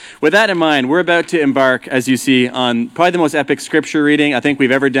With that in mind, we're about to embark, as you see, on probably the most epic scripture reading I think we've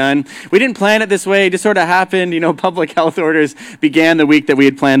ever done. We didn't plan it this way. It just sort of happened. Public health orders began the week that we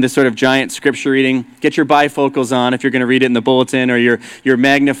had planned this sort of giant scripture reading. Get your bifocals on if you're going to read it in the bulletin or your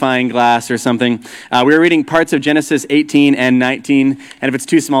magnifying glass or something. We were reading parts of Genesis 18 and 19, and if it's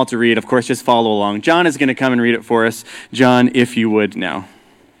too small to read, of course, just follow along. John is going to come and read it for us. John, if you would now.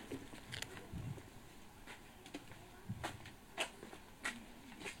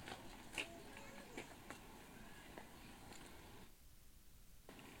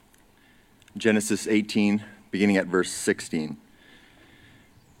 Genesis 18, beginning at verse 16.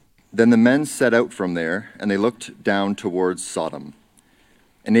 Then the men set out from there, and they looked down towards Sodom.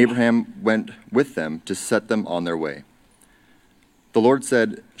 And Abraham went with them to set them on their way. The Lord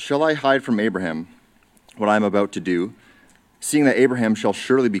said, "Shall I hide from Abraham what I am about to do, seeing that Abraham shall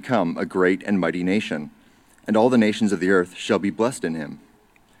surely become a great and mighty nation, and all the nations of the earth shall be blessed in him?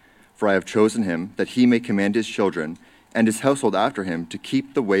 For I have chosen him, that he may command his children and his household after him to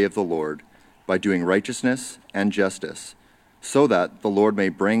keep the way of the Lord, by doing righteousness and justice, so that the Lord may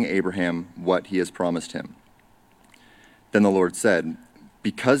bring Abraham what he has promised him." Then the Lord said,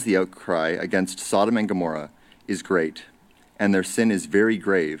 "Because the outcry against Sodom and Gomorrah is great, and their sin is very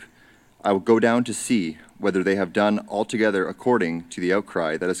grave, I will go down to see whether they have done altogether according to the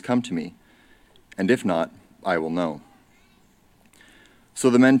outcry that has come to me, and if not, I will know." So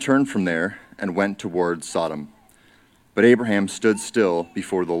the men turned from there and went towards Sodom. But Abraham stood still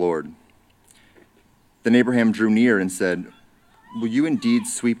before the Lord. Then Abraham drew near and said, "Will you indeed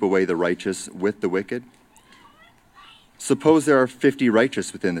sweep away the righteous with the wicked? Suppose there are 50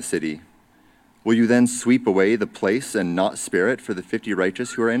 righteous within the city. Will you then sweep away the place and not spare it for the 50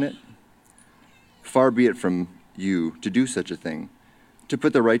 righteous who are in it? Far be it from you to do such a thing, to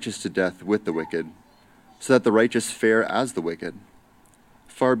put the righteous to death with the wicked, so that the righteous fare as the wicked.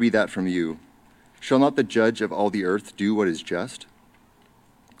 Far be that from you. Shall not the judge of all the earth do what is just?"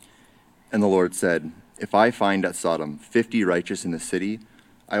 And the Lord said, "If I find at Sodom 50 righteous in the city,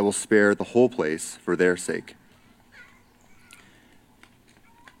 I will spare the whole place for their sake."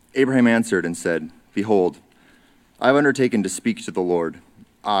 Abraham answered and said, "Behold, I have undertaken to speak to the Lord,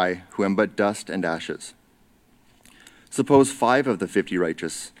 I, who am but dust and ashes. Suppose 5 of the 50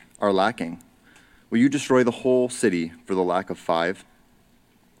 righteous are lacking. Will you destroy the whole city for the lack of 5?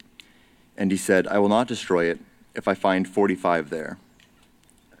 And he said, "I will not destroy it if I find 45 there."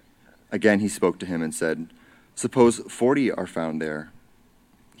 Again he spoke to him and said, "Suppose 40 are found there."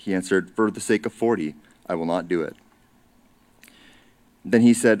 He answered, "For the sake of 40, I will not do it." Then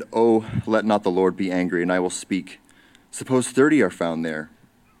he said, "Oh, let not the Lord be angry, and I will speak. Suppose 30 are found there."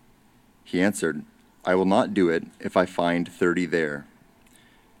 He answered, "I will not do it if I find 30 there."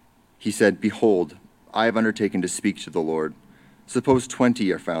 He said, "Behold, I have undertaken to speak to the Lord. Suppose 20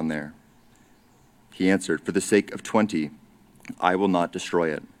 are found there." He answered, "For the sake of 20, I will not destroy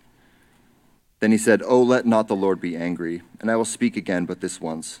it." Then he said, "Oh, let not the Lord be angry, and I will speak again but this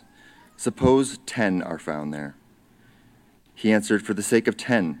once. Suppose 10 are found there." He answered, "For the sake of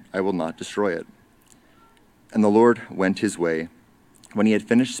 10, I will not destroy it." And the Lord went his way when he had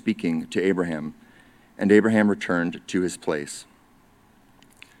finished speaking to Abraham, and Abraham returned to his place.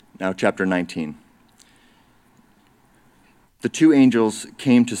 Now, chapter 19. The 2 angels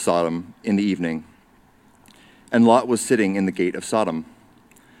came to Sodom in the evening, and Lot was sitting in the gate of Sodom.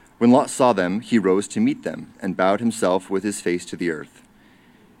 When Lot saw them, he rose to meet them and bowed himself with his face to the earth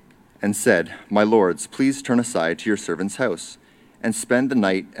and said, "My lords, please turn aside to your servant's house and spend the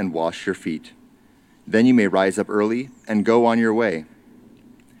night and wash your feet. Then you may rise up early and go on your way."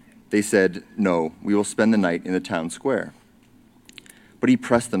 They said, "No, we will spend the night in the town square." But he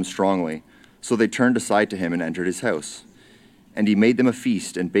pressed them strongly, so they turned aside to him and entered his house. And he made them a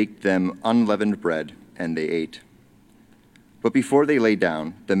feast and baked them unleavened bread, and they ate. But before they lay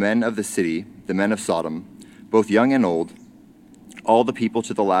down, the men of the city, the men of Sodom, both young and old, all the people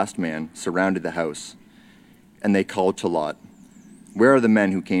to the last man, surrounded the house. And they called to Lot, "Where are the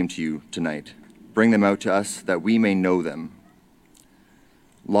men who came to you tonight? Bring them out to us, that we may know them."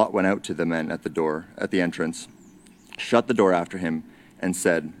 Lot went out to the men at the entrance, shut the door after him, and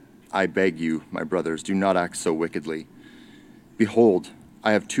said, "I beg you, my brothers, do not act so wickedly. Behold,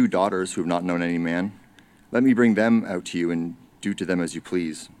 I have 2 daughters who have not known any man. Let me bring them out to you and do to them as you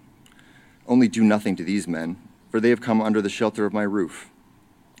please. Only do nothing to these men, for they have come under the shelter of my roof."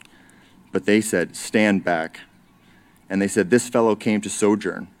 But they said, "Stand back." And they said, "This fellow came to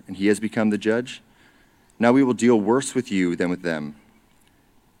sojourn, and he has become the judge. Now we will deal worse with you than with them."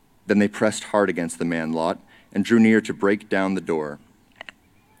 Then they pressed hard against the man Lot and drew near to break down the door.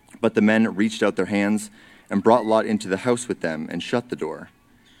 But the men reached out their hands and brought Lot into the house with them and shut the door.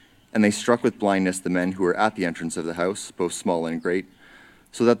 And they struck with blindness the men who were at the entrance of the house, both small and great,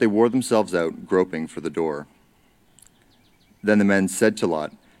 so that they wore themselves out, groping for the door. Then the men said to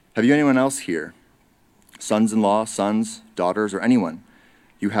Lot, "Have you anyone else here? Sons-in-law, sons, daughters, or anyone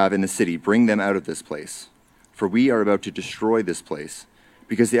you have in the city, bring them out of this place. For we are about to destroy this place,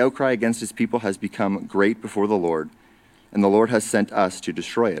 because the outcry against his people has become great before the Lord, and the Lord has sent us to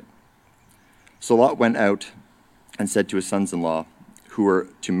destroy it." So Lot went out and said to his sons-in-law, who were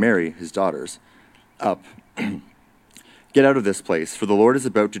to marry his daughters, "Up, get out of this place, for the Lord is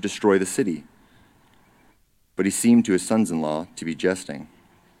about to destroy the city." But he seemed to his sons-in-law to be jesting.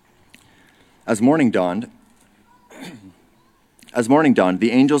 As morning dawned,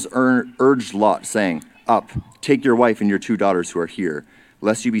 the angels urged Lot, saying, "Up, take your wife and your 2 daughters who are here,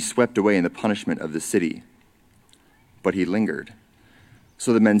 lest you be swept away in the punishment of the city." But he lingered.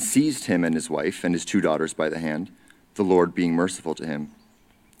 So the men seized him and his wife and his 2 daughters by the hand, the Lord being merciful to him.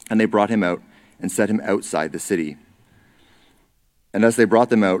 And they brought him out and set him outside the city. And as they brought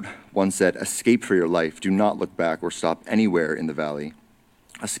them out, one said, "Escape for your life. Do not look back or stop anywhere in the valley.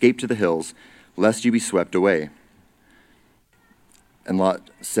 Escape to the hills, lest you be swept away." And Lot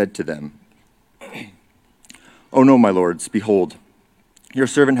said to them, "Oh no, my lords, behold, your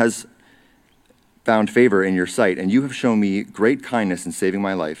servant has found favor in your sight, and you have shown me great kindness in saving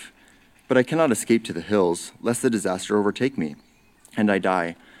my life. But I cannot escape to the hills, lest the disaster overtake me, and I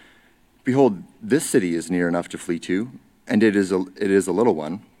die. Behold, this city is near enough to flee to, and it is a little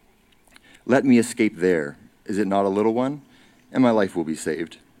one. Let me escape there. Is it not a little one? And my life will be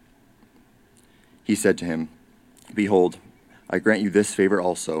saved." He said to him, "Behold, I grant you this favor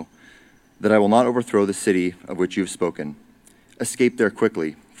also, that I will not overthrow the city of which you have spoken. Escape there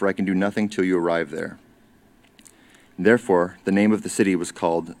quickly, for I can do nothing till you arrive there." Therefore, the name of the city was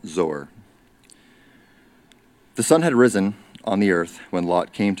called Zoar. The sun had risen on the earth when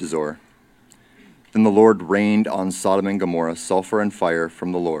Lot came to Zoar. Then the Lord rained on Sodom and Gomorrah sulfur and fire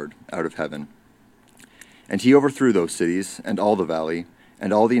from the Lord out of heaven. And he overthrew those cities and all the valley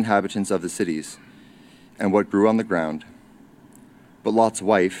and all the inhabitants of the cities and what grew on the ground. But Lot's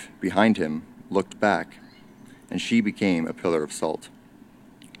wife, behind him, looked back, and she became a pillar of salt.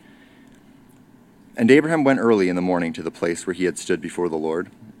 And Abraham went early in the morning to the place where he had stood before the Lord,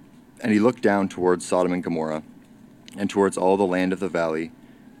 and he looked down towards Sodom and Gomorrah, and towards all the land of the valley.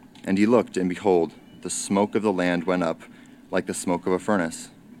 And he looked, and behold, the smoke of the land went up like the smoke of a furnace.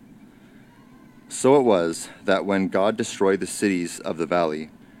 So it was that when God destroyed the cities of the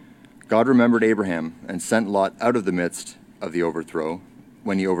valley, God remembered Abraham and sent Lot out of the midst of the overthrow,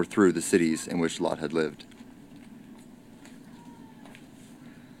 when he overthrew the cities in which Lot had lived.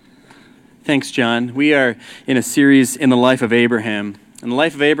 Thanks, John. We are in a series in the life of Abraham. And the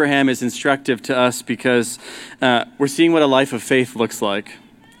life of Abraham is instructive to us because we're seeing what a life of faith looks like.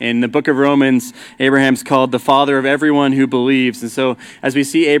 In the book of Romans, Abraham's called the father of everyone who believes. And so as we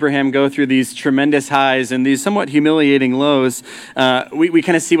see Abraham go through these tremendous highs and these somewhat humiliating lows, we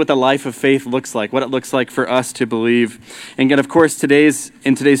kind of see what the life of faith looks like, what it looks like for us to believe. And of course,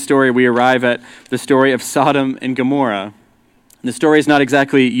 in today's story, we arrive at the story of Sodom and Gomorrah. The story is not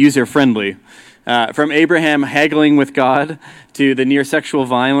exactly user-friendly. From Abraham haggling with God, to the near sexual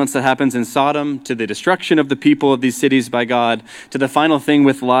violence that happens in Sodom, to the destruction of the people of these cities by God, to the final thing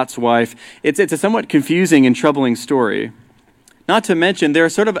with Lot's wife, it's a somewhat confusing and troubling story. Not to mention, there are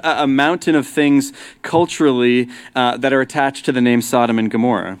sort of a mountain of things culturally that are attached to the name Sodom and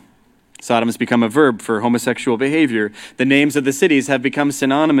Gomorrah. Sodom has become a verb for homosexual behavior. The names of the cities have become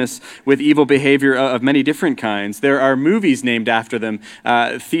synonymous with evil behavior of many different kinds. There are movies named after them,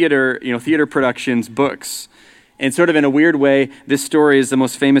 theater productions, books. And sort of in a weird way, this story is the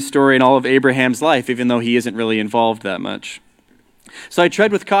most famous story in all of Abraham's life, even though he isn't really involved that much. So I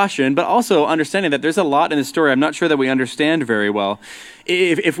tread with caution, but also understanding that there's a lot in this story I'm not sure that we understand very well.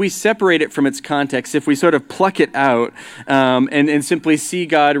 If we separate it from its context, if we sort of pluck it out and simply see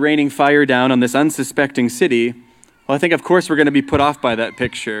God raining fire down on this unsuspecting city, well, I think, of course, we're going to be put off by that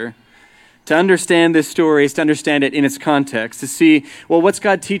picture. To understand this story is to understand it in its context, to see, well, what's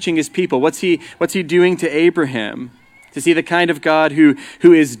God teaching his people? What's he doing to Abraham? To see the kind of God who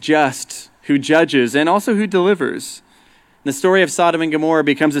is just, who judges, and also who delivers. The story of Sodom and Gomorrah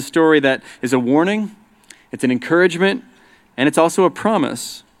becomes a story that is a warning, it's an encouragement, and it's also a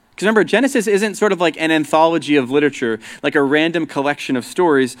promise. Because remember, Genesis isn't sort of like an anthology of literature, like a random collection of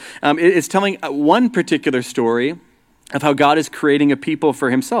stories. It's telling one particular story of how God is creating a people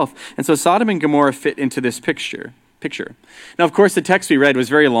for himself. And so Sodom and Gomorrah fit into this picture. Now, of course, the text we read was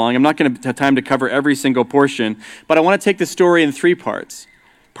very long. I'm not going to have time to cover every single portion, but I want to take the story in 3 parts.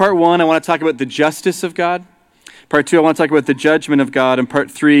 Part 1, I want to talk about the justice of God. Part 2, I want to talk about the judgment of God. And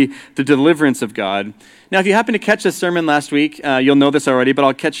Part 3, the deliverance of God. Now, if you happen to catch the sermon last week, you'll know this already, but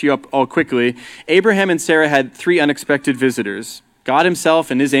I'll catch you up all quickly. Abraham and Sarah had 3 unexpected visitors. God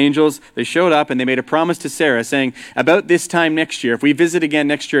himself and his angels, they showed up and they made a promise to Sarah saying, about this time next year, if we visit again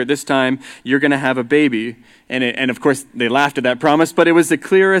next year at this time, you're going to have a baby. And of course, they laughed at that promise, but it was the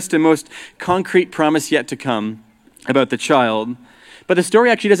clearest and most concrete promise yet to come about the child. But the story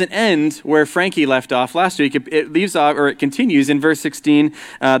actually doesn't end where Frankie left off last week. It leaves off, or it continues in verse 16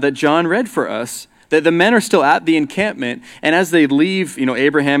 that John read for us. That the men are still at the encampment, and as they leave,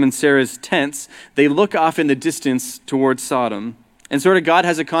 Abraham and Sarah's tents, they look off in the distance towards Sodom. And sort of God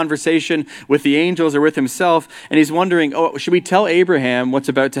has a conversation with the angels or with himself, and he's wondering, should we tell Abraham what's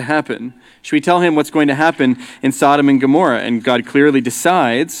about to happen? Should we tell him what's going to happen in Sodom and Gomorrah? And God clearly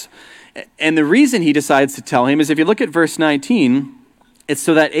decides. And the reason he decides to tell him is if you look at verse 19, it's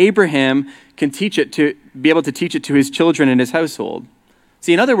so that Abraham can be able to teach it to his children and his household.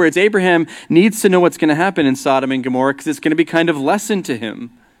 See, in other words, Abraham needs to know what's going to happen in Sodom and Gomorrah because it's going to be kind of lesson to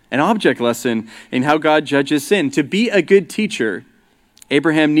him, an object lesson in how God judges sin. To be a good teacher,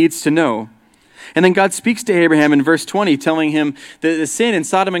 Abraham needs to know. And then God speaks to Abraham in verse 20, telling him that the sin in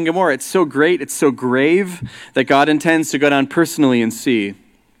Sodom and Gomorrah, it's so great, it's so grave, that God intends to go down personally and see.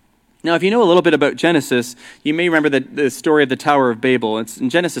 Now, if you know a little bit about Genesis, you may remember the story of the Tower of Babel. It's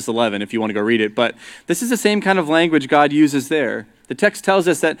in Genesis 11 if you want to go read it. But this is the same kind of language God uses there. The text tells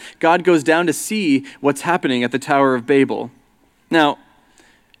us that God goes down to see what's happening at the Tower of Babel. Now,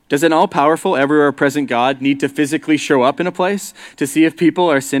 does an all-powerful, everywhere present God need to physically show up in a place to see if people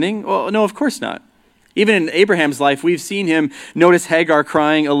are sinning? Well, no, of course not. Even in Abraham's life, we've seen him notice Hagar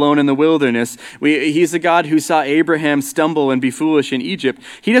crying alone in the wilderness. He's the God who saw Abraham stumble and be foolish in Egypt.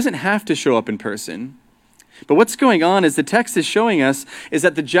 He doesn't have to show up in person. But what's going on is the text is showing us is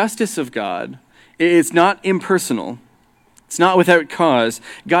that the justice of God is not impersonal. It's not without cause.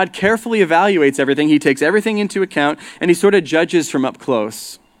 God carefully evaluates everything. He takes everything into account, and he sort of judges from up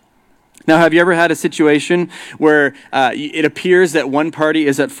close. Now, have you ever had a situation where it appears that one party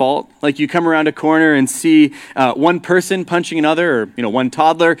is at fault? Like you come around a corner and see one person punching another, or one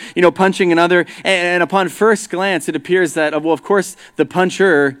toddler, punching another, and upon first glance, it appears that, well, of course, the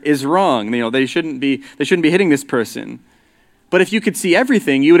puncher is wrong. They shouldn't be hitting this person. But if you could see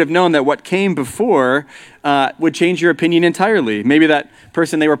everything, you would have known that what came before would change your opinion entirely. Maybe that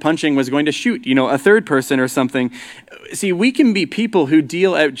person they were punching was going to shoot, a third person or something. See, we can be people who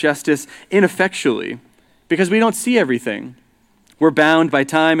deal out justice ineffectually because we don't see everything. We're bound by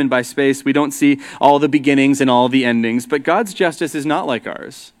time and by space. We don't see all the beginnings and all the endings. But God's justice is not like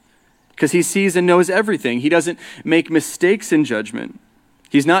ours because he sees and knows everything. He doesn't make mistakes in judgment.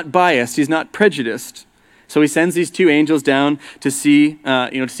 He's not biased. He's not prejudiced. So he sends these 2 angels down to see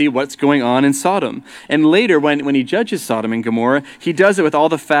what's going on in Sodom. And later, when he judges Sodom and Gomorrah, he does it with all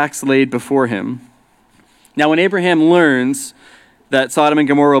the facts laid before him. Now, when Abraham learns that Sodom and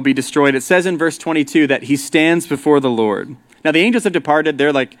Gomorrah will be destroyed, it says in verse 22 that he stands before the Lord. Now, the angels have departed.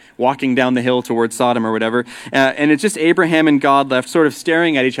 They're like walking down the hill towards Sodom or whatever. And it's just Abraham and God left sort of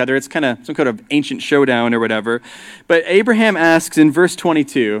staring at each other. It's kind of some kind of ancient showdown or whatever. But Abraham asks in verse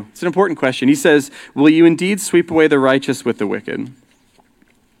 22, it's an important question. He says, will you indeed sweep away the righteous with the wicked?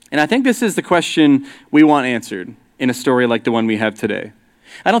 And I think this is the question we want answered in a story like the one we have today.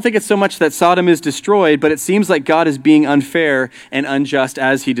 I don't think it's so much that Sodom is destroyed, but it seems like God is being unfair and unjust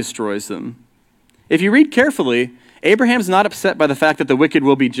as he destroys them. If you read carefully, Abraham's not upset by the fact that the wicked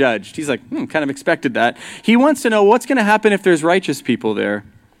will be judged. He's like, kind of expected that. He wants to know what's going to happen if there's righteous people there.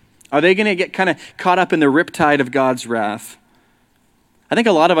 Are they going to get kind of caught up in the riptide of God's wrath? I think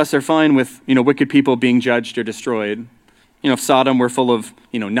a lot of us are fine with, wicked people being judged or destroyed. If Sodom were full of,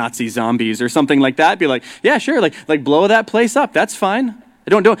 Nazi zombies or something like that, be like, yeah, sure, like blow that place up. That's fine.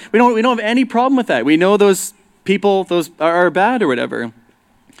 We don't have any problem with that. We know those people, those are bad or whatever.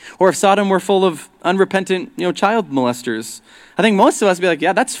 Or if Sodom were full of unrepentant, child molesters, I think most of us would be like,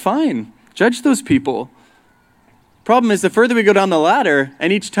 yeah, that's fine. Judge those people. Problem is, the further we go down the ladder,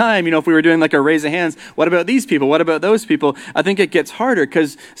 and each time, if we were doing like a raise of hands, what about these people? What about those people? I think it gets harder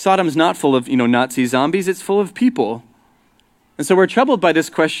because Sodom's not full of, Nazi zombies. It's full of people. And so we're troubled by this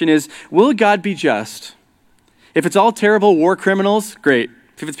question is, will God be just? If it's all terrible war criminals, great.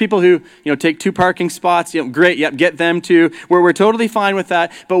 If it's people who, take 2 parking spots, great, yep, get them too. We're totally fine with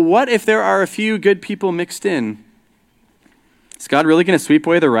that. But what if there are a few good people mixed in? Is God really going to sweep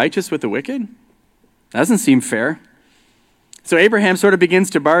away the righteous with the wicked? That doesn't seem fair. So Abraham sort of begins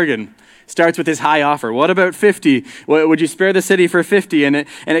to bargain. Starts with his high offer. What about 50? Would you spare the city for 50?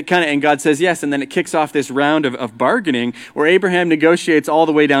 And God says yes, and then it kicks off this round of bargaining where Abraham negotiates all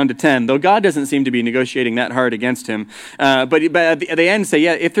the way down to 10, though God doesn't seem to be negotiating that hard against him. But at the end say,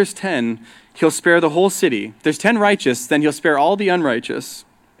 yeah, if there's 10, he'll spare the whole city. If there's 10 righteous, then he'll spare all the unrighteous.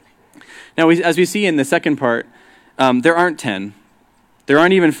 Now, as we see in the second part, there aren't 10. There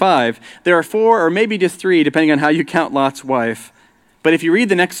aren't even 5. There are 4 or maybe just 3, depending on how you count Lot's wife. But if you read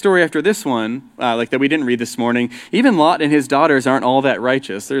the next story after this one, like that we didn't read this morning, even Lot and his daughters aren't all that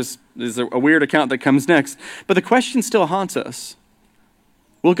righteous. There's a weird account that comes next. But the question still haunts us.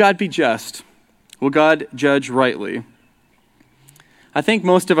 Will God be just? Will God judge rightly? I think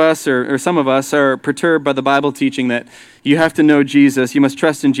most of us, or some of us, are perturbed by the Bible teaching that you have to know Jesus, you must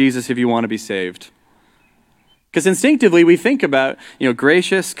trust in Jesus if you want to be saved. Because instinctively we think about,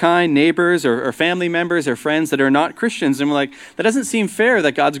 gracious, kind neighbors or family members or friends that are not Christians, and we're like, that doesn't seem fair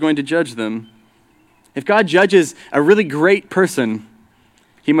that God's going to judge them. If God judges a really great person,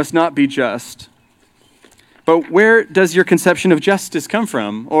 he must not be just. But where does your conception of justice come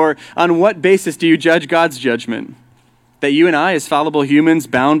from? Or on what basis do you judge God's judgment? That you and I, as fallible humans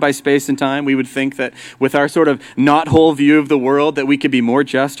bound by space and time, we would think that with our sort of not whole view of the world, that we could be more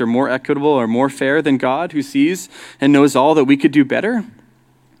just or more equitable or more fair than God, who sees and knows all, that we could do better?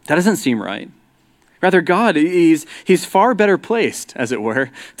 That doesn't seem right. Rather, God, he's far better placed, as it were,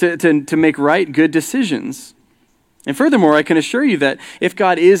 to make right, good decisions. And furthermore, I can assure you that if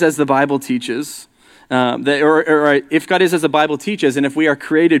God is as the Bible teaches, if God is as the Bible teaches, and if we are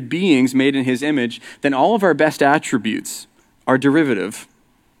created beings made in his image, then all of our best attributes are derivative.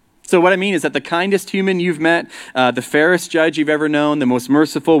 So what I mean is that the kindest human you've met, the fairest judge you've ever known, the most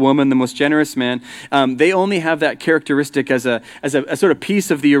merciful woman, the most generous man, they only have that characteristic as a sort of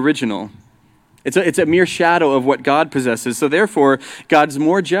piece of the original. It's a mere shadow of what God possesses. So therefore, God's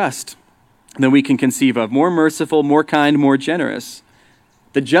more just than we can conceive of, more merciful, more kind, more generous.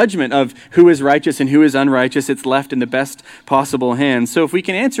 The judgment of who is righteous and who is unrighteous, it's left in the best possible hands. So if we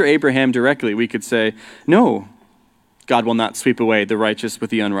can answer Abraham directly, we could say, no, God will not sweep away the righteous with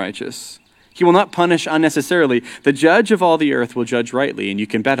the unrighteous. He will not punish unnecessarily. The judge of all the earth will judge rightly, and you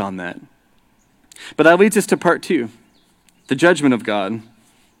can bet on that. But that leads us to part 2, the judgment of God.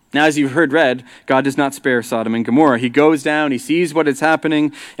 Now, as you've heard read, God does not spare Sodom and Gomorrah. He goes down, he sees what is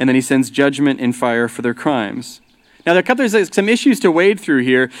happening, and then he sends judgment in fire for their crimes. Now, there's some issues to wade through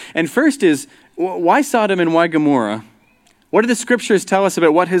here. And first is, why Sodom and why Gomorrah? What do the scriptures tell us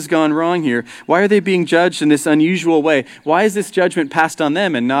about what has gone wrong here? Why are they being judged in this unusual way? Why is this judgment passed on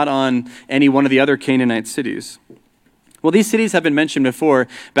them and not on any one of the other Canaanite cities? Well, these cities have been mentioned before,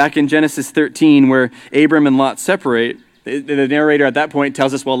 back in Genesis 13, where Abram and Lot separate. The narrator at that point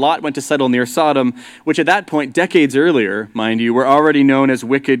tells us, well, Lot went to settle near Sodom, which at that point, decades earlier, mind you, were already known as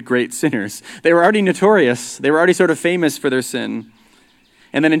wicked, great sinners. They were already notorious. They were already sort of famous for their sin.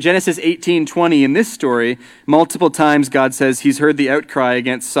 And then in Genesis 18:20, in this story, multiple times God says he's heard the outcry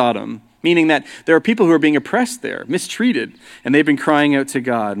against Sodom, meaning that there are people who are being oppressed there, mistreated, and they've been crying out to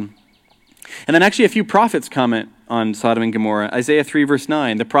God. And then actually a few prophets comment on Sodom and Gomorrah. Isaiah 3 verse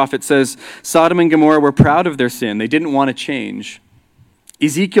 9, the prophet says, Sodom and Gomorrah were proud of their sin. They didn't want to change.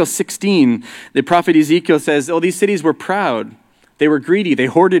 Ezekiel 16, the prophet Ezekiel says, these cities were proud. They were greedy. They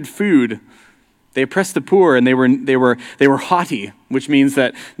hoarded food. They oppressed the poor, and they were haughty, which means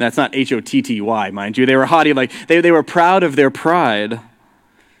that's not H-O-T-T-Y, mind you. They were haughty, like they were proud of their pride.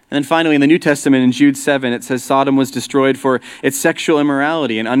 And then finally, in the New Testament, in Jude 7, it says Sodom was destroyed for its sexual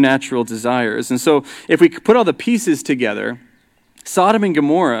immorality and unnatural desires. And so if we put all the pieces together, Sodom and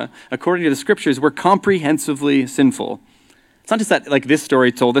Gomorrah, according to the scriptures, were comprehensively sinful. It's not just that, like this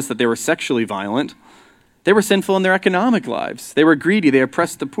story told us, that they were sexually violent. They were sinful in their economic lives. They were greedy. They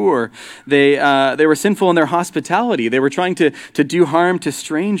oppressed the poor. They were sinful in their hospitality. They were trying to do harm to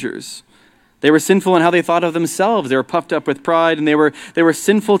strangers. They were sinful in how they thought of themselves. They were puffed up with pride, and they were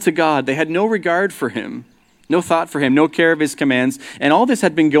sinful to God. They had no regard for him, no thought for him, no care of his commands. And all this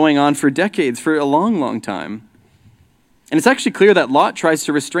had been going on for decades, for a long, long time. And it's actually clear that Lot tries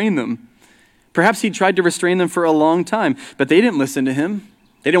to restrain them. Perhaps he tried to restrain them for a long time, but they didn't listen to him.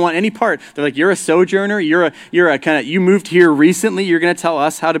 They didn't want any part. They're like, you're a sojourner. You're a kind of, you moved here recently. You're going to tell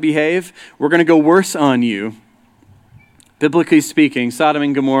us how to behave. We're going to go worse on you. Biblically speaking, Sodom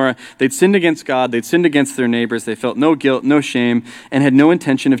and Gomorrah, they'd sinned against God, they'd sinned against their neighbors, they felt no guilt, no shame, and had no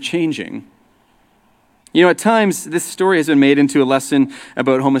intention of changing. At times, this story has been made into a lesson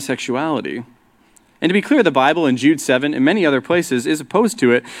about homosexuality. And to be clear, the Bible in Jude 7 and many other places is opposed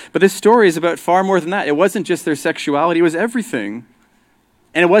to it, but this story is about far more than that. It wasn't just their sexuality, it was everything.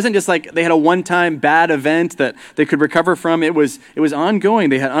 And it wasn't just like they had a one-time bad event that they could recover from. It was ongoing.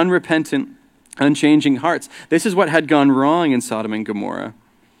 They had unrepentant, unchanging hearts. This is what had gone wrong in Sodom and Gomorrah.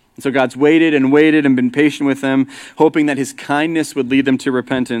 And so God's waited and waited and been patient with them, hoping that his kindness would lead them to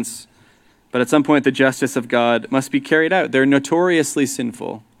repentance. But at some point, the justice of God must be carried out. They're notoriously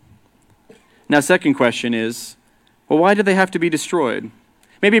sinful. Now, second question is, well, why did they have to be destroyed?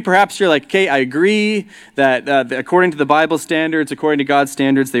 Maybe perhaps you're like, okay, I agree that according to the Bible standards, according to God's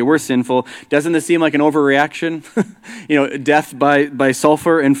standards, they were sinful. Doesn't this seem like an overreaction? Death by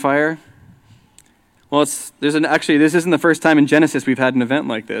sulfur and fire? Well, actually, this isn't the first time in Genesis we've had an event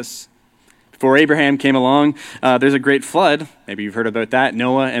like this. Before Abraham came along, there's a great flood. Maybe you've heard about that,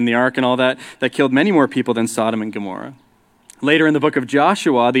 Noah and the ark and all that killed many more people than Sodom and Gomorrah. Later in the book of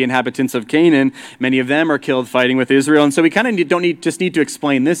Joshua, the inhabitants of Canaan, many of them are killed fighting with Israel. And so we kind of don't need to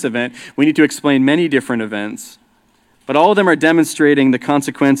explain this event. We need to explain many different events. But all of them are demonstrating the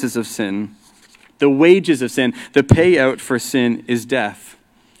consequences of sin, the wages of sin. The payout for sin is death.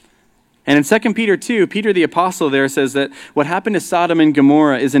 And in 2 Peter 2, Peter the apostle there says that what happened to Sodom and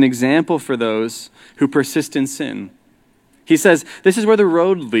Gomorrah is an example for those who persist in sin. He says, this is where the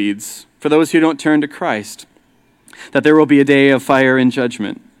road leads for those who don't turn to Christ. That there will be a day of fire and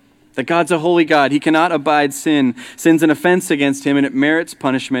judgment. That God's a holy God. He cannot abide sin. Sin's an offense against him, and it merits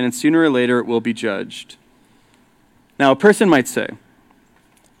punishment, and sooner or later it will be judged. Now, a person might say,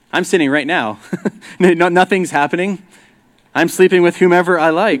 I'm sinning right now. Nothing's happening. I'm sleeping with whomever I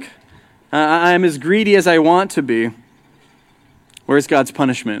like. I'm as greedy as I want to be. Where's God's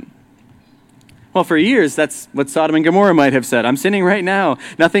punishment? Well, for years, that's what Sodom and Gomorrah might have said. I'm sinning right now.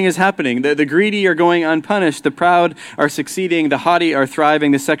 Nothing is happening. The greedy are going unpunished. The proud are succeeding. The haughty are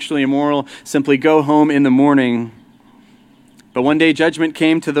thriving. The sexually immoral simply go home in the morning. But one day, judgment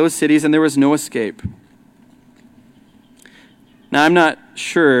came to those cities, and there was no escape. Now, I'm not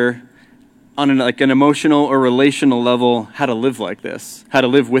sure on an emotional or relational level how to live like this, how to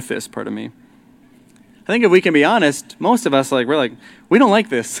live with this, pardon me. I think if we can be honest, most of us we don't like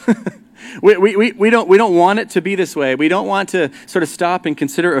this. We don't want it to be this way. We don't want to sort of stop and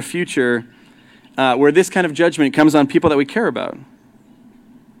consider a future where this kind of judgment comes on people that we care about.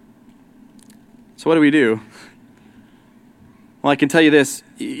 So what do we do? Well, I can tell you this.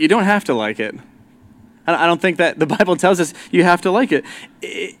 You don't have to like it. I don't think that the Bible tells us you have to like it.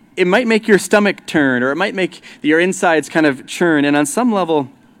 It might make your stomach turn, or it might make your insides kind of churn. And on some level,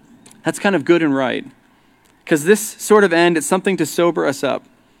 that's kind of good and right. Because this sort of end, it's something to sober us up,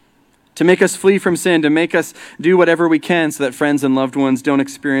 to make us flee from sin, to make us do whatever we can so that friends and loved ones don't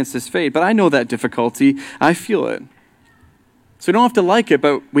experience this fate. But I know that difficulty. I feel it. So we don't have to like it,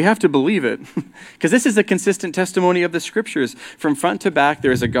 but we have to believe it. Because this is a consistent testimony of the Scriptures. From front to back,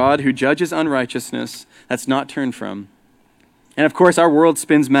 there is a God who judges unrighteousness that's not turned from. And of course, our world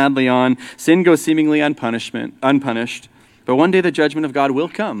spins madly on. Sin goes seemingly unpunished. But one day the judgment of God will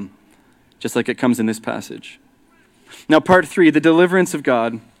come, just like it comes in this passage. Now, part 3, the deliverance of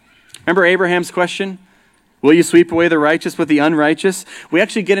God. Remember Abraham's question? Will you sweep away the righteous with the unrighteous? We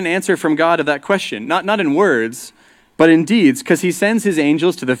actually get an answer from God of that question. Not in words, but in deeds, because he sends his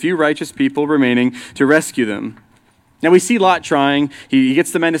angels to the few righteous people remaining to rescue them. Now we see Lot trying. He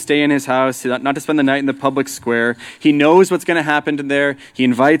gets the men to stay in his house, not to spend the night in the public square. He knows what's going to happen to there. He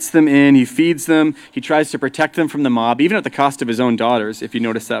invites them in. He feeds them. He tries to protect them from the mob, even at the cost of his own daughters, if you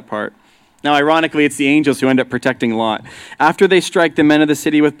notice that part. Now, ironically, it's the angels who end up protecting Lot. After they strike the men of the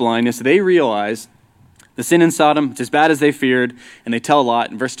city with blindness, they realize the sin in Sodom, it's as bad as they feared, and they tell Lot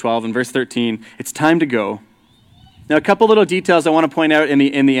in verse 12 and verse 13, it's time to go. Now, a couple little details I want to point out in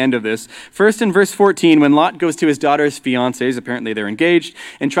the end of this. First, in verse 14, when Lot goes to his daughter's fiancés, apparently they're engaged,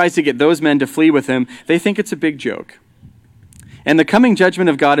 and tries to get those men to flee with him, they think it's a big joke. And the coming judgment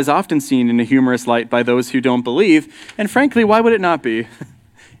of God is often seen in a humorous light by those who don't believe, and frankly, why would it not be?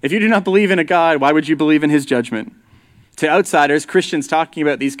 If you do not believe in a God, why would you believe in his judgment? To outsiders, Christians talking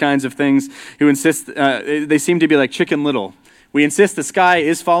about these kinds of things who insist, they seem to be like Chicken Little. We insist the sky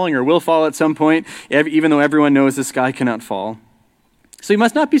is falling or will fall at some point, even though everyone knows the sky cannot fall. So you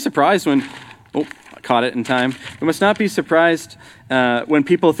must not be surprised when, I caught it in time. We must not be surprised when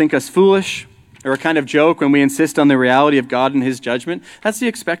people think us foolish or a kind of joke when we insist on the reality of God and his judgment. That's the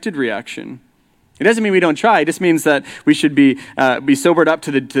expected reaction. It doesn't mean we don't try. It just means that we should be sobered up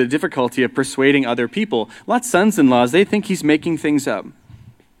to the difficulty of persuading other people. Lot's sons-in-laws, they think he's making things up.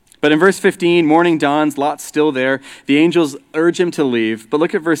 But in verse 15, morning dawns, Lot's still there. The angels urge him to leave. But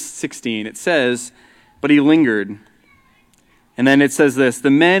look at verse 16. It says, but he lingered. And then it says this,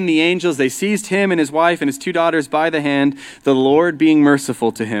 the men, the angels, they seized him and his wife and his 2 daughters by the hand, the Lord being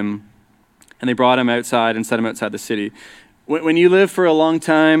merciful to him. And they brought him outside and set him outside the city. When you live for a long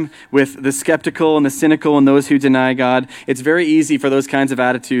time with the skeptical and the cynical and those who deny God, it's very easy for those kinds of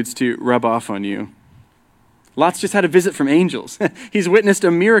attitudes to rub off on you. Lot's just had a visit from angels. He's witnessed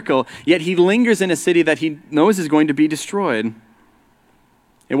a miracle, yet he lingers in a city that he knows is going to be destroyed.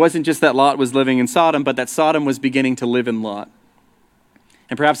 It wasn't just that Lot was living in Sodom, but that Sodom was beginning to live in Lot.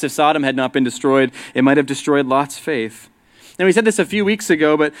 And perhaps if Sodom had not been destroyed, it might have destroyed Lot's faith. Now, we said this a few weeks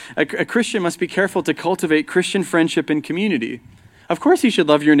ago, but a Christian must be careful to cultivate Christian friendship and community. Of course, you should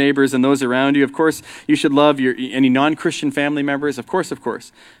love your neighbors and those around you. Of course, you should love any non-Christian family members. Of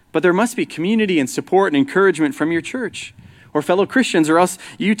course. But there must be community and support and encouragement from your church or fellow Christians, or else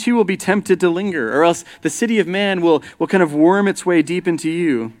you too will be tempted to linger, or else the city of man will kind of worm its way deep into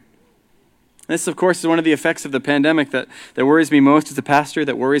you. This, of course, is one of the effects of the pandemic that worries me most as a pastor,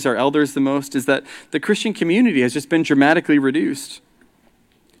 that worries our elders the most, is that the Christian community has just been dramatically reduced.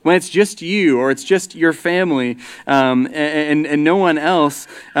 When it's just you or it's just your family and no one else,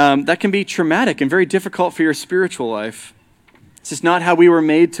 that can be traumatic and very difficult for your spiritual life. It's just not how we were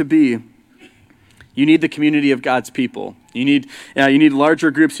made to be. You need the community of God's people. You need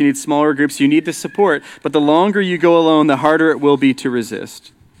larger groups, you need smaller groups, you need the support. But the longer you go alone, the harder it will be to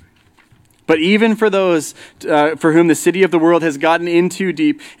resist. But even for those for whom the city of the world has gotten in too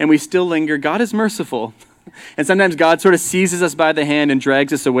deep and we still linger, God is merciful. And sometimes God sort of seizes us by the hand and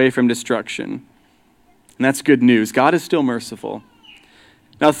drags us away from destruction. And that's good news. God is still merciful.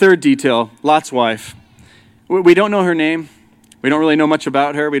 Now, third detail, Lot's wife. We don't know her name. We don't really know much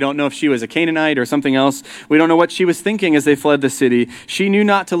about her. We don't know if she was a Canaanite or something else. We don't know what she was thinking as they fled the city. She knew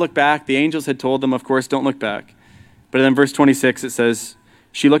not to look back. The angels had told them, of course, don't look back. But then verse 26, it says,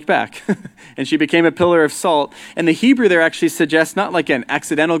 she looked back, and she became a pillar of salt. And the Hebrew there actually suggests not like an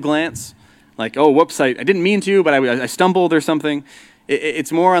accidental glance, like, oh, whoops, I didn't mean to, but I stumbled or something.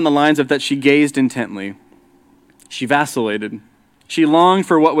 It's more on the lines of that she gazed intently. She vacillated. She longed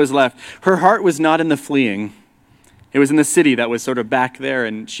for what was left. Her heart was not in the fleeing. It was in the city that was sort of back there,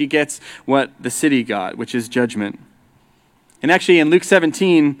 and she gets what the city got, which is judgment. And actually, in Luke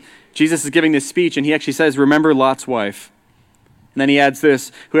 17, Jesus is giving this speech, and he actually says, remember Lot's wife. And then he adds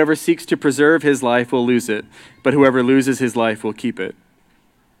this, whoever seeks to preserve his life will lose it, but whoever loses his life will keep it.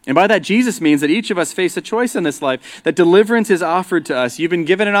 And by that, Jesus means that each of us face a choice in this life, that deliverance is offered to us. You've been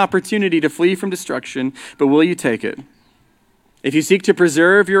given an opportunity to flee from destruction, but will you take it? If you seek to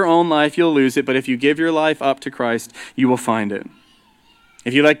preserve your own life, you'll lose it, but if you give your life up to Christ, you will find it.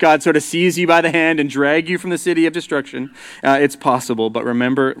 If you let God sort of seize you by the hand and drag you from the city of destruction, it's possible, but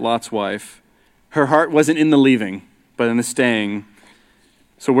remember Lot's wife. Her heart wasn't in the leaving, but in the staying.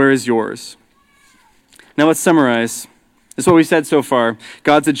 So where is yours? Now let's summarize. This is what we've said so far.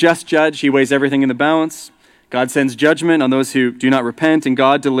 God's a just judge. He weighs everything in the balance. God sends judgment on those who do not repent, and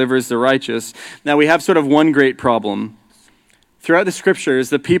God delivers the righteous. Now we have sort of one great problem. Throughout the scriptures,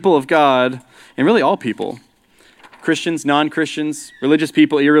 the people of God, and really all people, Christians, non-Christians, religious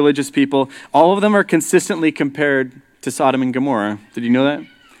people, irreligious people, all of them are consistently compared to Sodom and Gomorrah. Did you know that?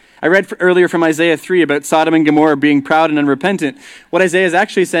 I read earlier from Isaiah 3 about Sodom and Gomorrah being proud and unrepentant. What Isaiah is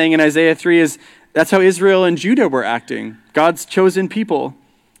actually saying in Isaiah 3 is that's how Israel and Judah were acting, God's chosen people.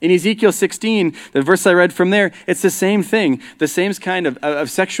 In Ezekiel 16, the verse I read from there, it's the same thing, the same kind of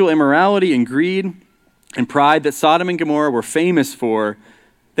sexual immorality and greed and pride that Sodom and Gomorrah were famous for.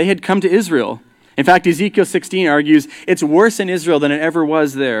 They had come to Israel. In fact, Ezekiel 16 argues it's worse in Israel than it ever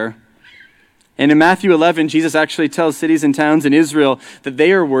was there. And in Matthew 11, Jesus actually tells cities and towns in Israel that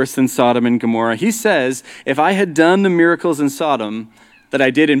they are worse than Sodom and Gomorrah. He says, if I had done the miracles in Sodom that I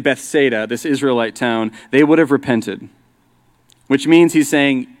did in Bethsaida, this Israelite town, they would have repented. Which means he's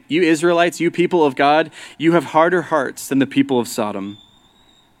saying, you Israelites, you people of God, you have harder hearts than the people of Sodom.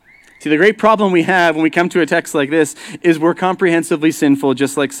 See, the great problem we have when we come to a text like this is we're comprehensively sinful,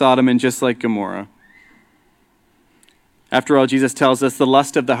 just like Sodom and just like Gomorrah. After all, Jesus tells us the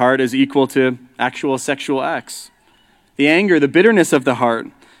lust of the heart is equal to actual sexual acts. The anger, the bitterness of the heart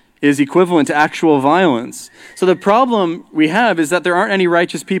is equivalent to actual violence. So the problem we have is that there aren't any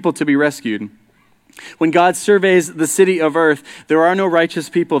righteous people to be rescued. When God surveys the city of earth, there are no righteous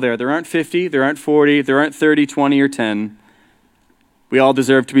people there. There aren't 50, there aren't 40, there aren't 30, 20, or 10. We all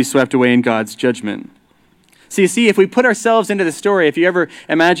deserve to be swept away in God's judgment. So you see, if we put ourselves into the story, if you ever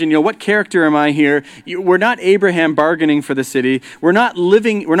imagine, what character am I here? We're not Abraham bargaining for the city. We're not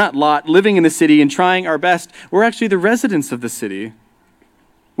Lot living in the city and trying our best. We're actually the residents of the city.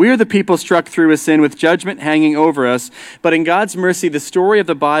 We are the people struck through with sin with judgment hanging over us. But in God's mercy, the story of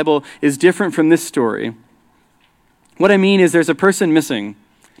the Bible is different from this story. What I mean is there's a person missing.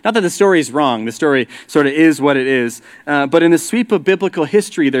 Not that the story is wrong. The story sort of is what it is. But in the sweep of biblical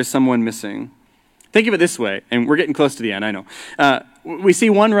history, there's someone missing. Think of it this way, and we're getting close to the end, I know. We see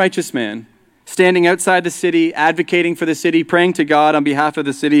one righteous man standing outside the city, advocating for the city, praying to God on behalf of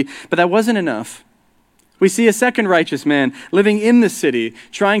the city, but that wasn't enough. We see a second righteous man living in the city,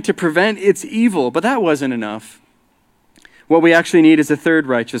 trying to prevent its evil, but that wasn't enough. What we actually need is a third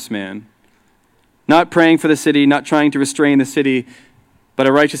righteous man, not praying for the city, not trying to restrain the city, but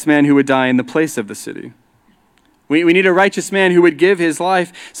a righteous man who would die in the place of the city. We need a righteous man who would give his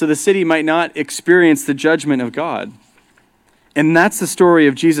life so the city might not experience the judgment of God. And that's the story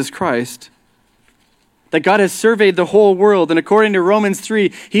of Jesus Christ. That God has surveyed the whole world, and according to Romans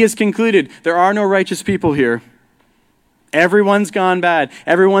 3, he has concluded there are no righteous people here. Everyone's gone bad.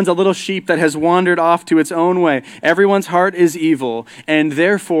 Everyone's a little sheep that has wandered off to its own way. Everyone's heart is evil, and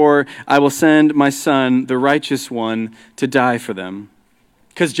therefore I will send my son, the righteous one, to die for them.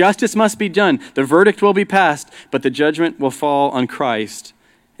 Because justice must be done. The verdict will be passed, but the judgment will fall on Christ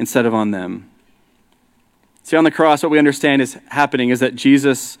instead of on them. See, on the cross, what we understand is happening is that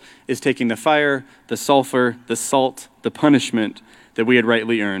Jesus is taking the fire, the sulfur, the salt, the punishment that we had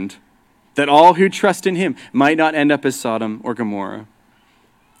rightly earned, that all who trust in him might not end up as Sodom or Gomorrah.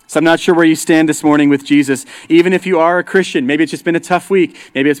 So I'm not sure where you stand this morning with Jesus. Even if you are a Christian, maybe it's just been a tough week,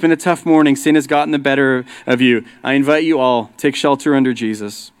 maybe it's been a tough morning, sin has gotten the better of you. I invite you all, take shelter under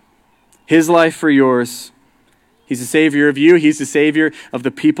Jesus. His life for yours. He's the Savior of you. He's the Savior of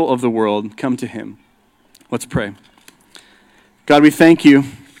the people of the world. Come to him. Let's pray. God, we thank you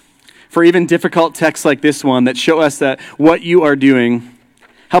for even difficult texts like this one that show us that what you are doing.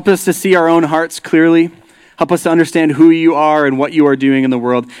 Help us to see our own hearts clearly. Help us to understand who you are and what you are doing in the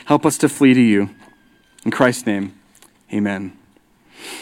world. Help us to flee to you. In Christ's name, amen.